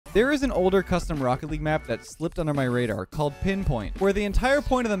There is an older custom Rocket League map that slipped under my radar called Pinpoint, where the entire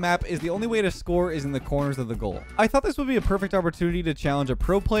point of the map is the only way to score is in the corners of the goal. I thought this would be a perfect opportunity to challenge a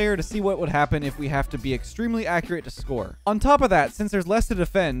pro player to see what would happen if we have to be extremely accurate to score. On top of that, since there's less to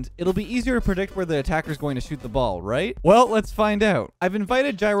defend, it'll be easier to predict where the attacker's going to shoot the ball, right? Well, let's find out. I've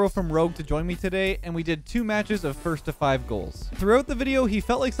invited Gyro from Rogue to join me today, and we did 2 matches of first to 5 goals. Throughout the video, he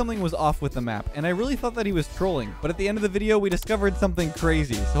felt like something was off with the map, and I really thought that he was trolling, but at the end of the video, we discovered something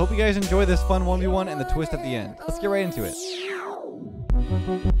crazy. So hope you guys enjoy this fun 1v1 and the twist at the end. Let's get right into it.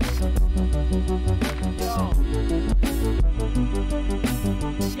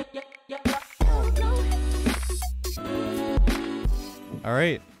 All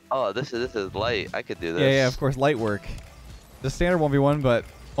right. Oh, this is light. I could do this. Yeah, of course, light work. The standard 1v1, but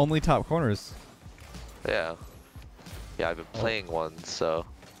only top corners. Yeah. Yeah, I've been playing one, so.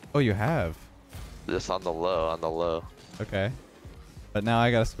 Oh, you have? Just on the low, Okay. But now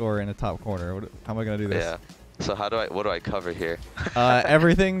I gotta score in the top corner. How am I gonna do this? Yeah. So what do I cover here?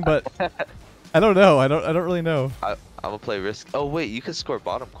 Everything, but I don't know. I don't really know. I'm gonna play risk. Oh wait, you can score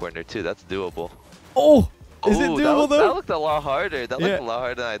bottom corner too. That's doable. Oh, is it doable though? That looked a lot harder. That looked a lot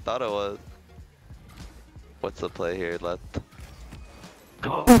harder than I thought it was. What's the play here, Leth?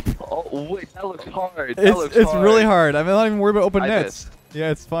 Oh wait, that looks hard. It's really hard. I'm not even worried about open nets.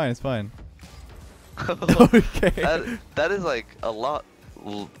 Yeah, it's fine. It's fine. Okay. That is like a lot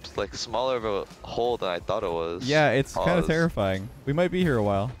like smaller of a hole than I thought it was. Yeah, it's kind of terrifying. We might be here a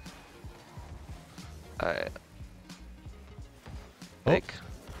while. Alright. Fake.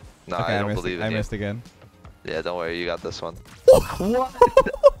 No, okay, I don't believe in you. I missed again. Yeah, don't worry, you got this one. What?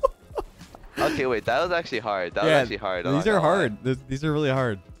 Okay, wait, that was actually hard. That was actually hard. These are hard. These are really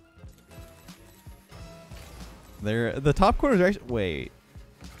hard. The top corners are actually. Wait.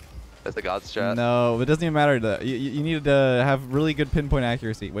 It's a god strat. No, it doesn't even matter. You need to have really good pinpoint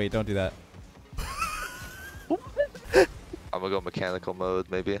accuracy. Wait, don't do that. I'm gonna go mechanical mode,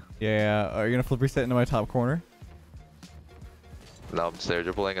 maybe. Yeah, are you gonna flip reset into my top corner? No, I'm stair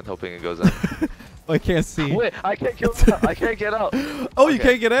dribbling and hoping it goes in. I can't see. Wait, I can't get out. I can't get out. Oh, okay. You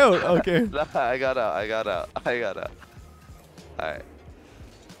can't get out. Okay. Nah, I got out. Alright.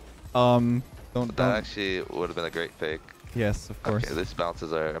 Don't. That actually would have been a great fake. Yes, of course. Okay, these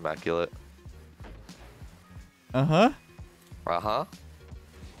bounces are immaculate. Uh-huh. Uh-huh.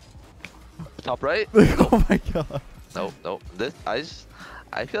 Top right? Oh my god. Nope.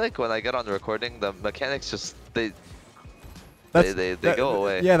 I feel like when I get on the recording, the mechanics just they go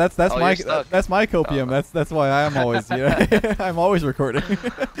away. Yeah, that's my copium. Oh, no. That's why I'm always I'm always recording.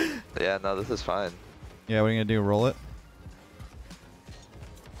 Yeah, no, this is fine. Yeah, what are you gonna do? Roll it?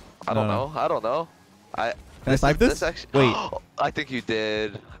 I don't know. Can I snipe this? Wait. I think you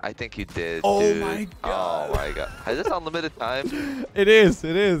did. Oh dude. my god. Oh my god. Is this unlimited time? It is.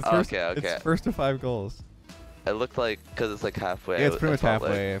 Okay. It's first to 5 goals. It looked like, because it's like halfway. Yeah, it's pretty much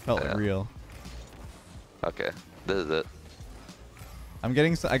halfway. It felt like real. Okay. This is it.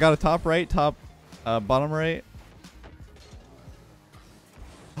 I got a top right, bottom right.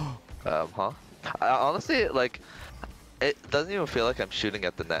 Huh? Honestly, like, it doesn't even feel like I'm shooting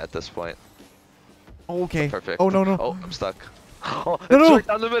at the net at this point. Okay. Perfect. Oh, no. Oh, I'm stuck. Oh, no. Right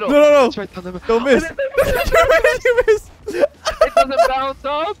down the middle. No. It's right down the middle. Don't miss. You missed. It doesn't bounce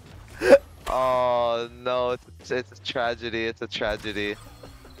up. Oh, no. It's a tragedy. It's a tragedy.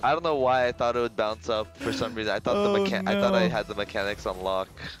 I don't know why I thought it would bounce up for some reason. I thought I thought I had the mechanics on lock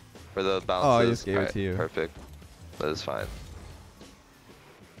for the bounces. Oh, I just gave it to you. Perfect. That is fine.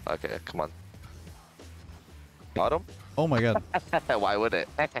 Okay, come on. Bottom? Oh my god. Why would it?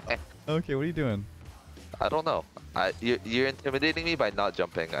 Okay, what are you doing? I don't know. You're intimidating me by not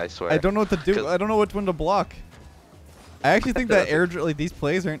jumping, I swear. I don't know what to do. I don't know which one to block. I actually think that like these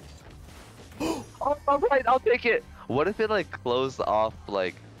plays aren't. Oh, alright, I'll take it. What if it like closed off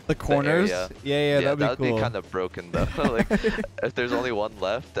like the corners? Yeah, that'd be cool. That would be kind of broken though. Like if there's only one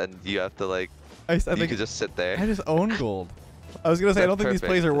left and you have to like, you could just sit there. I just own gold. I was gonna say I don't think these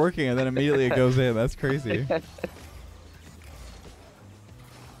plays are working, and then immediately it goes in. That's crazy.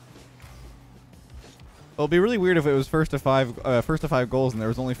 Well, it'd be really weird if it was first to 5 goals and there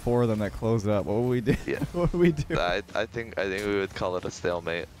was only 4 of them that closed up. What would we do? Yeah. What would we do? I think we would call it a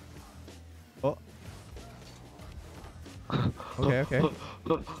stalemate. Oh. Okay. Are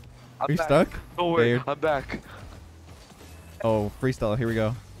you back. stuck? Don't worry, I'm back. Oh, freestyle. Here we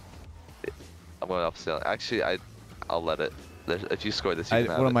go. I'm going up ceiling. Actually, I'll let it. If you score this, you can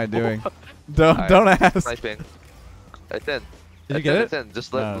have what it. am I doing? Don't ask. Sniping. It's in. Did you get it? It's in.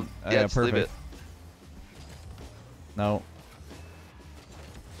 Just let. Yeah, just perfect. leave it. No.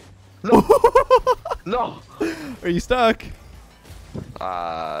 No. No. Are you stuck?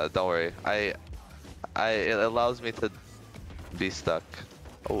 Don't worry. It allows me to be stuck.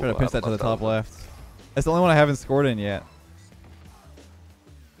 Oh, Try to pinch that to the top left. That's the only one I haven't scored in yet.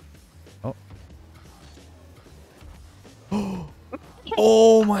 Oh.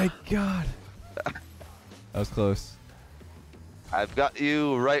 Oh my god. That was close. I've got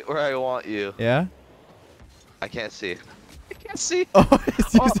you right where I want you. Yeah? I can't see. I can't see. Oh,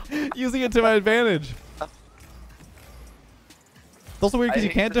 it's using it to my advantage. It's also weird because you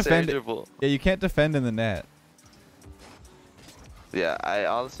can't defend. Yeah, you can't defend in the net. Yeah, I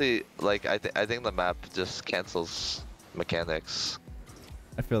honestly like. I think the map just cancels mechanics.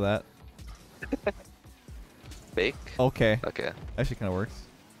 I feel that. Fake. Okay. Okay. Actually, kind of works.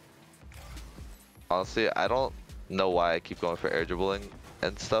 Honestly, I don't know why I keep going for air dribbling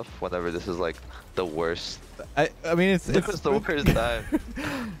and stuff whenever this is like the worst. I mean, it's the worst time.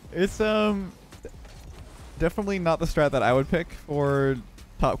 It's definitely not the strat that I would pick for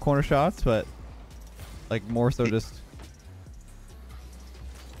top corner shots, but like more so just.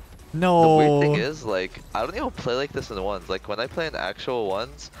 No. The weird thing is, like, I don't even play like this in ones. Like when I play in actual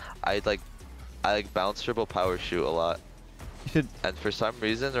ones, I bounce dribble power shoot a lot. You should. And for some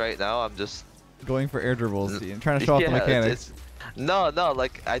reason, right now, I'm just going for air dribbles and trying to show off the mechanics. No,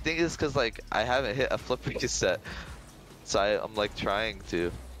 like I think it's because like I haven't hit a flip reset, so I'm like trying to.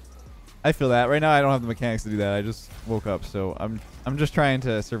 I feel that right now. I don't have the mechanics to do that. I just woke up, so I'm just trying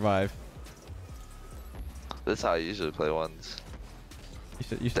to survive. This is how I usually play ones.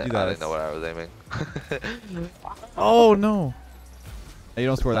 You should do that. I didn't know what I was aiming. Oh no! Hey, you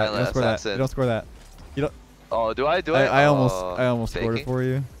don't score that. You don't score that. Assassin. You don't score that. You don't. Oh, do I? I almost scored it for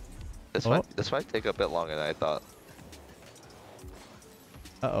you. This might take a bit longer than I thought.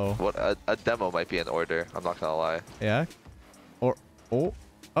 Uh-oh. What a demo might be in order. I'm not gonna lie. Yeah. Or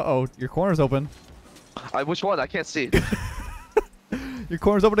uh-oh, your corner's open. Which one? I can't see. Your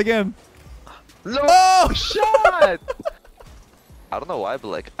corner's open again. No! Oh! Shot! I don't know why, but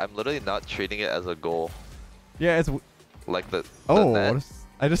like I'm literally not treating it as a goal. Yeah, it's like the net.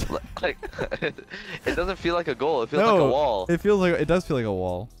 I just like it doesn't feel like a goal. It feels like a wall. It does feel like a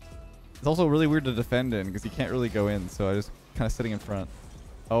wall. It's also really weird to defend in because you can't really go in, so I just kind of sitting in front.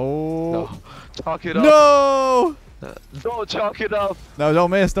 Oh. No. Chalk it up. No! Don't chalk it up. No,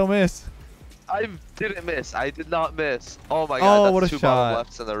 don't miss. Don't miss. I didn't miss. I did not miss. Oh my god, that's what a two shot. bottom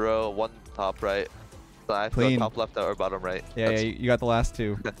lefts in a row, one top right. So I have to go top left or bottom right. Yeah, you got the last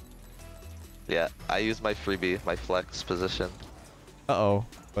two. Yeah, I used my freebie, my flex position. Uh-oh.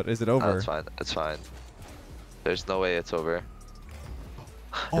 But is it over? No, it's fine. It's fine. There's no way it's over.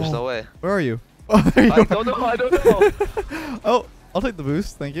 There's no way. Where are you? Oh, there you I don't know. I don't know. Oh, I'll take the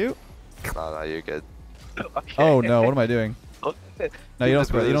boost. Thank you. No, you're good. Okay. Oh no, what am I doing? No, you don't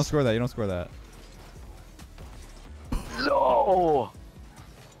score that. You don't score that. You don't score that. No.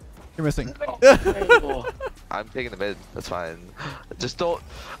 You're missing. No. I'm taking the mid. That's fine. Just don't.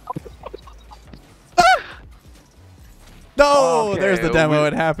 No, okay, there's the demo.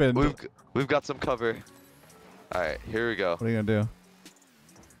 It happened. We've got some cover. All right, here we go. What are you gonna do?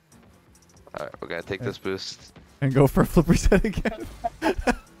 All right, we're gonna take this boost and go for a flip reset again.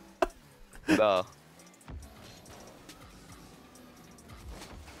 No.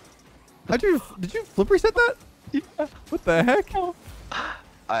 Did you flip reset that? Yeah. What the heck? All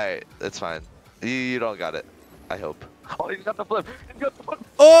right, it's fine. You don't got it. I hope. Oh, you got the flip. You got the flip.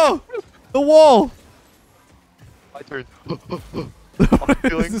 Oh, the wall. My turn.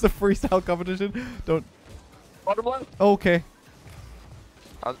 This is a freestyle competition. Don't. Bottom left. Oh, okay.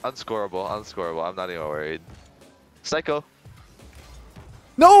 Unscorable. I'm not even worried. Psycho.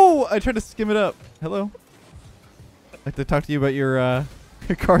 No, I tried to skim it up. Hello. I'd like to talk to you about your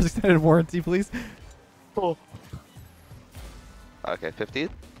car's extended warranty, please. Oh. Okay, 15?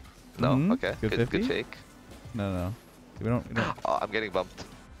 No. Okay. Good fake. No. We don't. Oh, I'm getting bumped.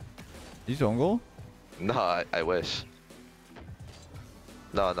 Did you own goal? No, I wish.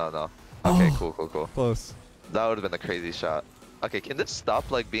 No. Okay, cool. Close. That would have been a crazy shot. Okay, can this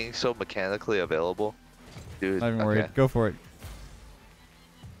stop like being so mechanically available? Dude, not even worried. Go for it.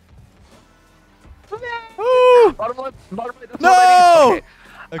 Woo! Bottom left. That's no! What I need.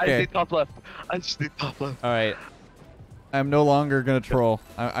 Okay. I need top left. I just need top left. All right. I'm no longer gonna troll.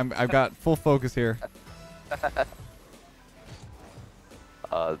 I've got full focus here.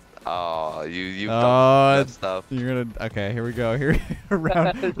 You that stuff. You're gonna. Okay, here we go. Here,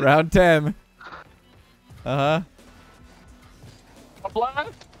 round 10. Top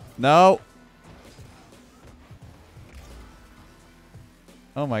left. No.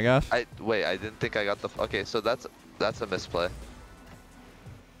 Oh my gosh. Wait. I didn't think I got the. Okay, so that's a misplay.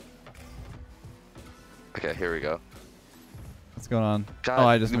 Okay, here we go. going on? God, Oh,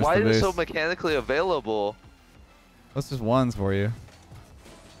 I just missed why the is boost. it so mechanically available? That's just ones for you.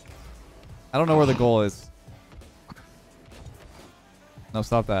 I don't know where the goal is. No,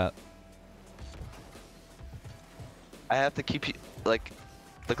 stop that. I have to keep you, like,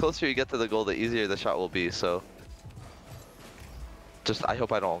 the closer you get to the goal, the easier the shot will be, so. Just, I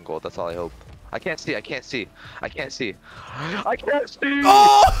hope I don't own goal, that's all I hope. I can't see, I can't see. I can't see. I can't see!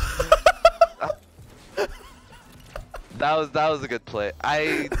 Oh! That was a good play.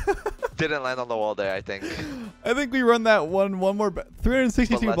 I didn't land on the wall there, I think. I think we run that one more.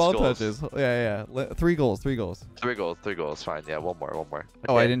 362 less ball goals. touches. Yeah. 3 goals. 3 goals. 3 goals, fine. Yeah, one more. Oh,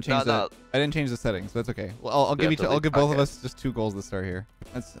 I Okay. didn't change No. I didn't change the settings. That's okay. Well, I'll give I'll give both of us just 2 goals to start here.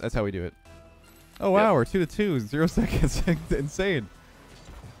 That's how we do it. Oh wow, we're 2-2, 0 seconds. Insane.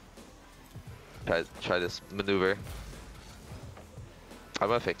 Try this maneuver. I'm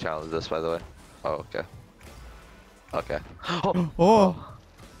gonna fake challenge this, by the way. Oh, okay. Okay. Oh.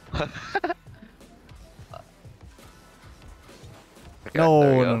 Okay, No.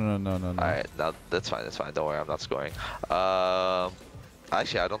 there we go. No. All right, now that's fine. Don't worry, I'm not scoring.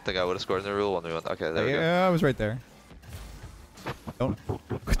 Actually, I don't think I would have scored in the real one. Okay, there we go. Yeah, I was right there. Don't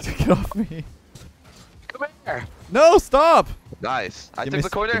get off me. Come here. No, stop. Nice. I Give took me the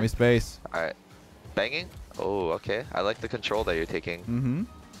corner. Give me space. All right. Banging. Oh, okay. I like the control that you're taking. Mm-hmm.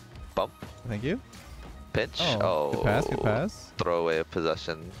 Bump. Thank you. Pinch. Oh, good pass. Good pass. Throw away a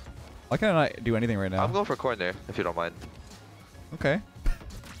possession. Why can't I not do anything right now? I'm going for corner, if you don't mind. Okay.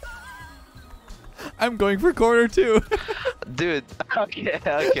 I'm going for corner too. Dude. Okay.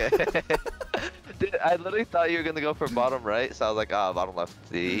 Dude, I literally thought you were gonna go for bottom right, so I was like, bottom left.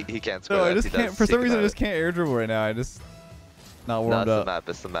 He can't score. No, that. I just He can't. does. For He some can reason, I have just can't air dribble right now. I just not No, warmed it's up. the map.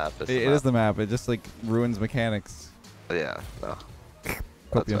 It's the map. It's the It map. is the map. It just like ruins mechanics. Yeah. No.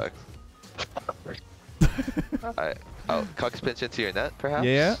 Hope That's you- facts. Alright. Oh, Cucks pinch into your net, perhaps?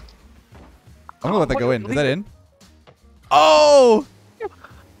 Yeah. I'm gonna let that what- go in. Is leave that it. in? Oh!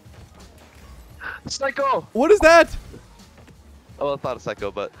 Psycho! What is that? Oh, it's not a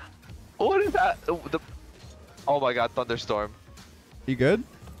psycho, but what is that? Oh my God, thunderstorm. You good?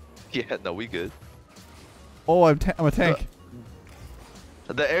 Yeah, no, we good. Oh, I'm a tank.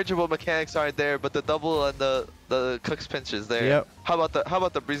 The air dribble mechanics aren't there, but the double and the Cook's pinch is there. Yep. How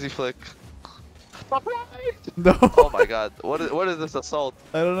about the breezy flick? No. Oh my God, what is this assault?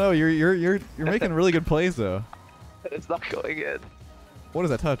 I don't know. You're making really good plays though. It's not going in. What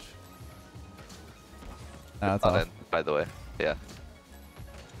is that touch? Nah, that's Not off. in, by the way. Yeah.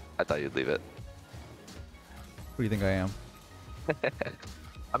 I thought you'd leave it. Who do you think I am?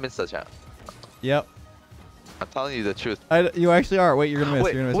 I'm in such a. Yep. I'm telling you the truth. You actually are. Wait, you're gonna miss.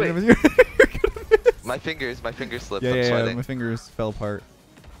 Wait, You're gonna miss. wait. You're gonna miss. You're gonna miss. My fingers slipped. Yeah, I'm yeah. sweating. My fingers fell apart.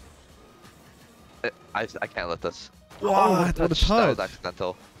 I can't let this. Wow, Oh, what a That was touch.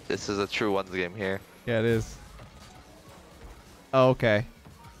 accidental. This is a true ones game here. Yeah, it is. Oh, okay.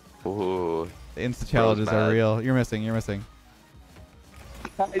 Ooh. The insta challenges are mad. real. You're missing. You're missing.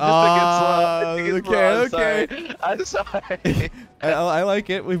 I just Ah, think it's okay, slow. okay. I'm sorry. I like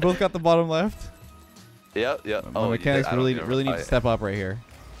it. We both got the bottom left. Yep. My mechanics I don't really even- need to step up right here.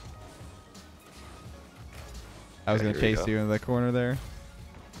 I was Okay, gonna here we chase go. you into that corner there.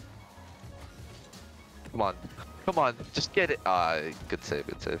 Come on, just get it. Good save.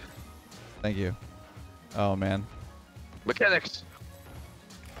 Thank you. Oh man. Mechanics.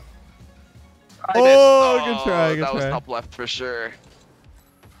 Oh, good try, good that was try. top left for sure.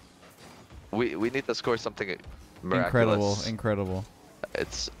 We need to score something miraculous. Incredible.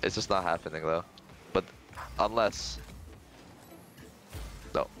 It's just not happening though. But unless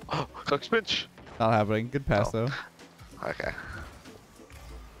no. Cook's pinch. Not happening. Good pass No. though. Okay.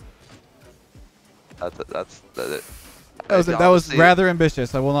 That's it. That was rather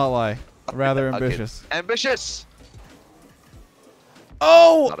ambitious. I will not lie. Rather Okay. ambitious. Ambitious.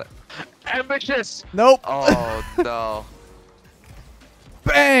 Oh! Not it. Ambitious. Nope. Oh no.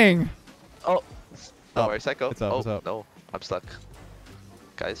 Bang! Oh. Don't Up. worry, Psycho. It's up, Oh it's up. no, I'm stuck.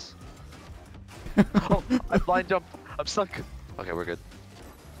 Guys. Oh, I blind jump. I'm stuck. Okay, we're good.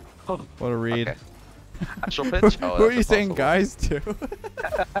 Oh, What a read. okay. Astral pinch. Oh, Who are that's you saying impossible. guys to?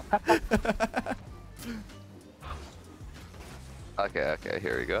 Okay,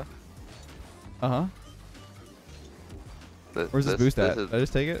 here we go. Uh-huh. Where's this boost at? Did I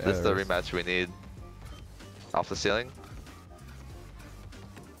just take it? This is the There it is. rematch we need. Off the ceiling.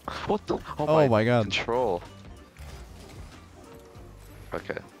 What the? Oh my God. Control.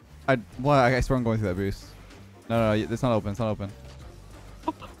 Okay. I swear I'm going through that boost. No, it's not open. It's not open.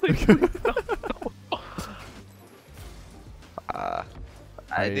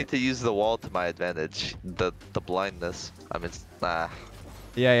 I need to use the wall to my advantage. The blindness. I mean, nah.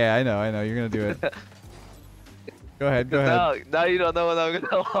 Yeah, I know. You're gonna do it. Go ahead. Now you don't know what I'm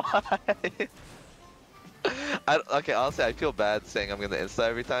gonna lie. Okay, honestly, I feel bad saying I'm gonna insta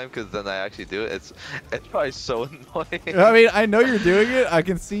every time because then I actually do it. It's probably so annoying. I mean, I know you're doing it. I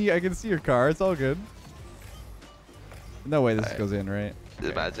can see your car. It's all good. No way this goes in, right?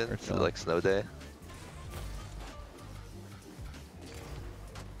 Okay, imagine it's like snow day.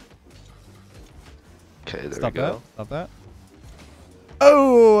 Okay, there we go. Stop that.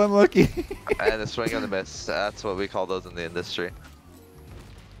 Oh, unlucky. And a swing and a miss. That's what we call those in the industry.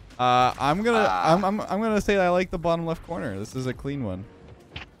 I'm gonna say I like the bottom left corner. This is a clean one.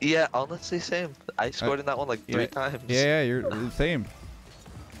 Yeah, honestly, same. I scored in that one like 3 times. Yeah, you're the same.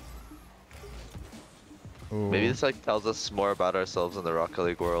 Ooh. Maybe this like tells us more about ourselves in the Rocket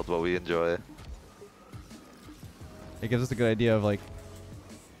League world, what we enjoy. It gives us a good idea of like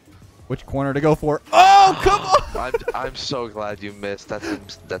which corner to go for. Oh, come on! I'm so glad you missed.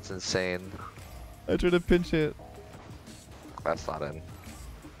 That's insane. I tried to pinch it. That's not in.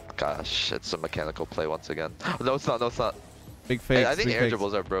 Gosh, it's a mechanical play once again. No, it's not. No, it's not. Big fakes. I think air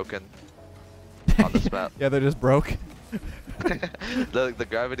dribbles are broken on this map. Yeah, they're just broke. The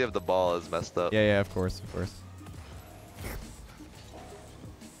gravity of the ball is messed up. Yeah, of course.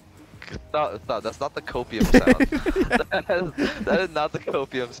 No, that's not the copium sound. that is not the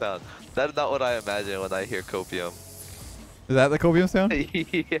copium sound. That is not what I imagine when I hear copium. Is that the copium sound?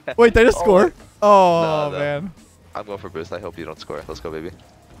 Yeah. Wait, did I just score? Oh, no. man. I'm going for boost. I hope you don't score. Let's go, baby.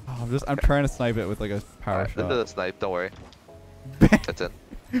 Oh, I'm trying to snipe it with like a power shot. Into the snipe. Don't worry. That's in.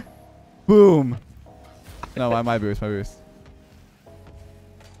 Boom. No, my boost.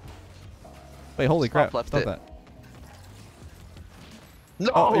 Wait, holy crap! Stop that.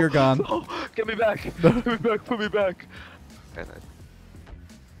 No! Oh, you're gone. No. Get me back. Put me back. Okay, nice.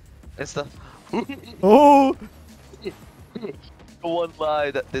 It's the... Oh! One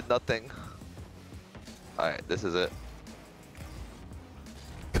lie that did nothing. Alright, this is it.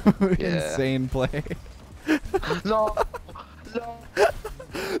 Insane play. No! No!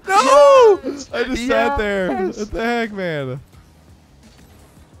 Yes! I just sat there. What the heck, man?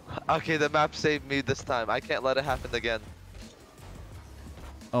 Okay, the map saved me this time. I can't let it happen again.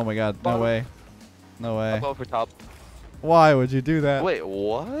 Oh my god, no way. I'm going for top. Why would you do that? Wait,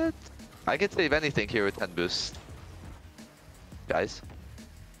 what? I can save anything here with 10 boosts. Guys.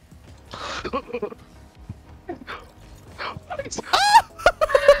 How'd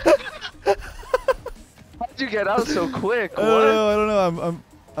you get out so quick? What? I don't know.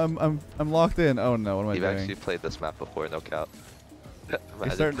 I'm locked in. Oh no, what am I doing? You've actually played this map before, no cap.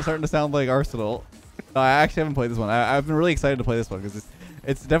 It's starting to sound like Arsenal. No, I actually haven't played this one. I've been really excited to play this one because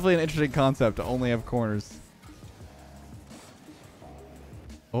it's definitely an interesting concept to only have corners.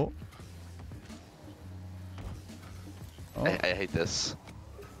 Oh. I hate this.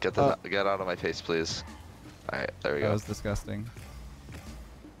 Get out of my face, please. Alright, there we go. That was disgusting.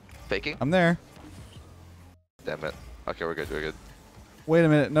 Faking? I'm there. Damn it. Okay, we're good. Wait a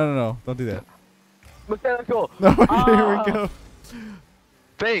minute. No. Don't do that. Mechanical! No, here we go.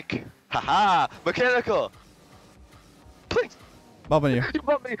 Fake! Haha! Mechanical! Please! Bob on you. You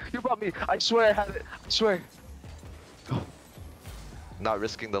bought me! I swear I had it! I swear! Not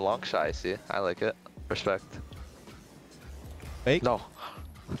risking the long shot, I see. I like it. Respect. Fake? No.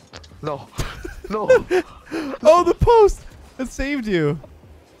 No. Oh, the post! That saved you.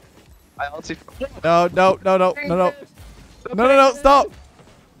 I honestly... No, stop!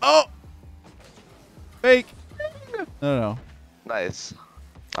 Oh! Fake! No. Nice.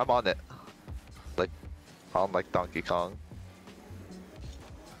 I'm on it. Like Donkey Kong.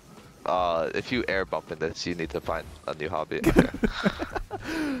 If you air bump in this, you need to find a new hobby. Okay.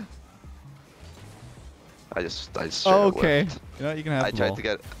 I just Oh, okay. You know, you can have I the tried ball. to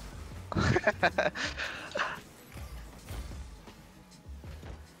get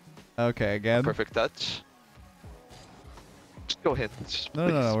Okay, again. perfect touch. Just go ahead.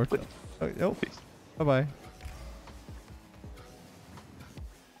 No. We're oh, bye-bye.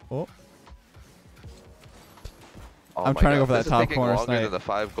 Oh. Oh I'm my trying to God, go for that this is top taking corner longer snipe. than the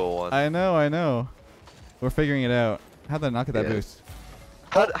 5-goal one. I know. We're figuring it out. How'd that not get that boost?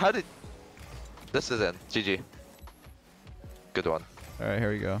 How did... This is in. GG. Good one. Alright,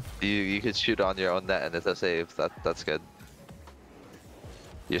 here we go. You could shoot on your own net and it's a save. That's good.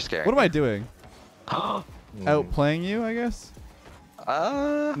 You're scaring What am me. I doing? Outplaying you, I guess?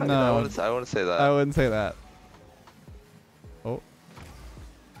 I mean, No. I wouldn't say that. I wouldn't say that. Oh.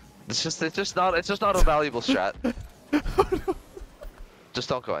 It's just not a valuable strat. Oh, no. Just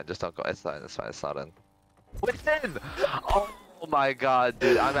don't go in. It's fine. It's not in. It's in. Oh. Oh my god,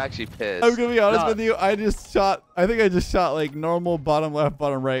 dude, I'm actually pissed. I'm gonna be honest with you. I think I just shot like normal bottom left,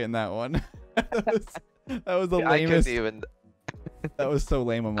 bottom right in that one. that was the I lamest. couldn't even. That was so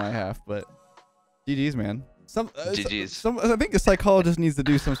lame on my half, but GG's, man. GG's. I think a psychologist needs to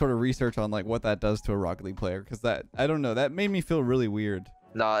do some sort of research on like what that does to a Rocket League player, because that, I don't know, that made me feel really weird.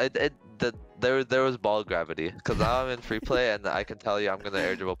 No, there was ball gravity, because now I'm in free play and I can tell you I'm gonna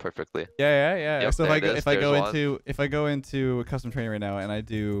air dribble perfectly. Yeah. Yep, So if I go one. into a custom training right now and I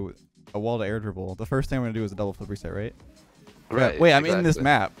do a wall to air dribble, the first thing I'm gonna do is a double flip reset, right? Right. Wait, I'm in this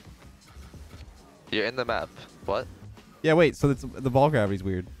map. You're in the map. What? Yeah, wait. So the ball gravity's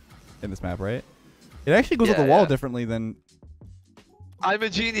weird in this map, right? It actually goes up the wall differently than. I'm a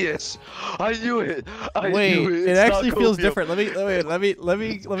genius. I knew it. Wait, knew it. It actually feels different. Let me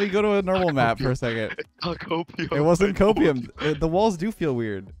go to a normal map for a second. Copium. It wasn't copium. The walls do feel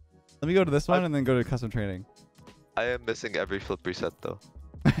weird. Let me go to this one and then go to custom training. I am missing every flip reset though.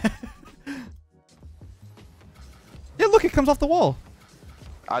 Yeah, look, it comes off the wall.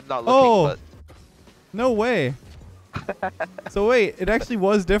 I'm not looking, but no way. So wait, it actually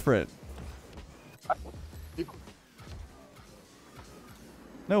was different.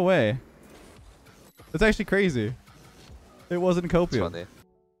 No way. That's actually crazy. It wasn't copium. It's funny.